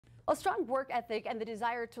A strong work ethic and the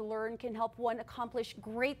desire to learn can help one accomplish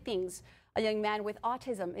great things. A young man with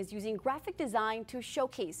autism is using graphic design to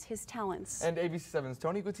showcase his talents. And ABC7's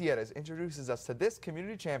Tony Gutierrez introduces us to this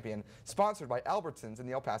community champion, sponsored by Albertsons and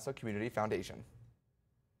the El Paso Community Foundation.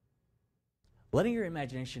 Letting your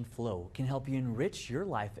imagination flow can help you enrich your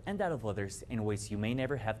life and that of others in ways you may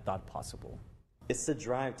never have thought possible. It's the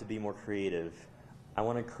drive to be more creative. I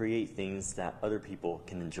want to create things that other people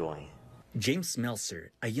can enjoy. James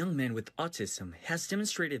Melser, a young man with autism, has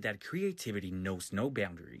demonstrated that creativity knows no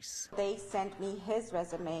boundaries. They sent me his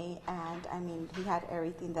resume, and he had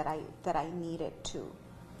everything that I needed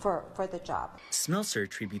for the job. Smelser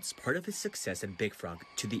attributes part of his success at Big Frog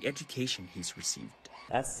to the education he's received.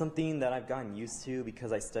 That's something that I've gotten used to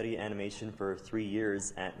because I studied animation for 3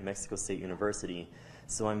 years at Mexico State University.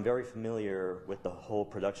 So I'm very familiar with the whole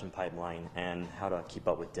production pipeline and how to keep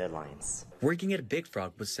up with deadlines. Working at Big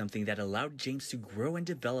Frog was something that allowed James to grow and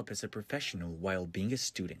develop as a professional while being a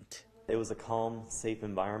student. It was a calm, safe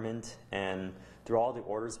environment, and through all the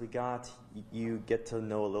orders we got, you get to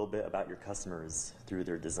know a little bit about your customers through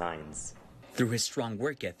their designs. Through his strong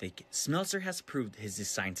work ethic, Smelser has proved his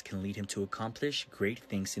designs can lead him to accomplish great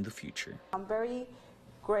things in the future. I'm very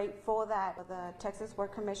grateful that the Texas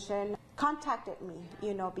Work Commission contacted me,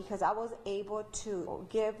 because I was able to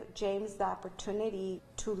give James the opportunity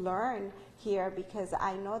to learn here, because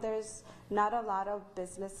I know there's not a lot of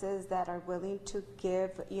businesses that are willing to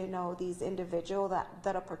give, these individuals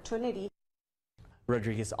that opportunity.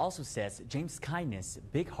 Rodriguez also says James' kindness,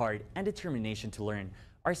 big heart, and determination to learn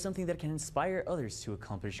are something that can inspire others to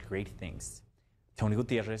accomplish great things. Tony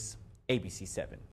Gutierrez, ABC7.